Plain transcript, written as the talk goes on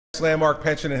passed landmark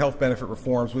pension and health benefit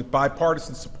reforms with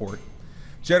bipartisan support,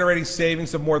 generating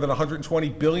savings of more than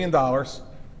 $120 billion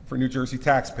for New Jersey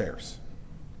taxpayers.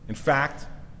 In fact,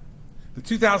 the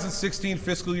 2016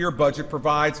 fiscal year budget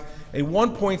provides a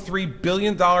 $1.3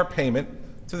 billion payment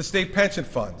to the state pension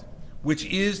fund, which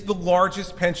is the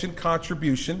largest pension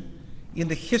contribution in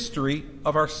the history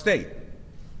of our state.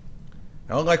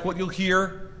 Now, unlike what you'll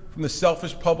hear from the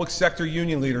selfish public sector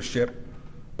union leadership,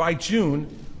 by June,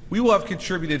 we will have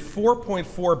contributed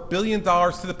 $4.4 billion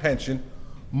to the pension,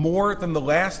 more than the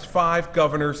last 5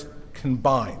 governors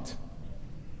combined.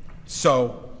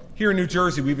 So, here in New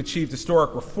Jersey, we've achieved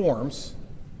historic reforms,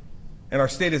 and our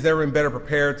state has never been better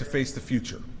prepared to face the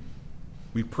future.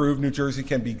 We've proved New Jersey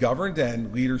can be governed,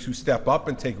 and leaders who step up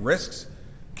and take risks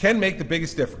can make the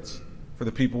biggest difference for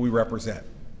the people we represent.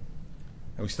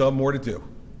 And we still have more to do.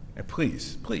 And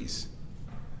please, please,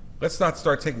 let's not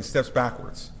start taking steps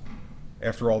backwards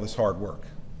after all this hard work.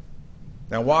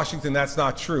 Now, Washington, that's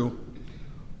not true.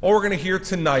 All we're going to hear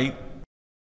tonight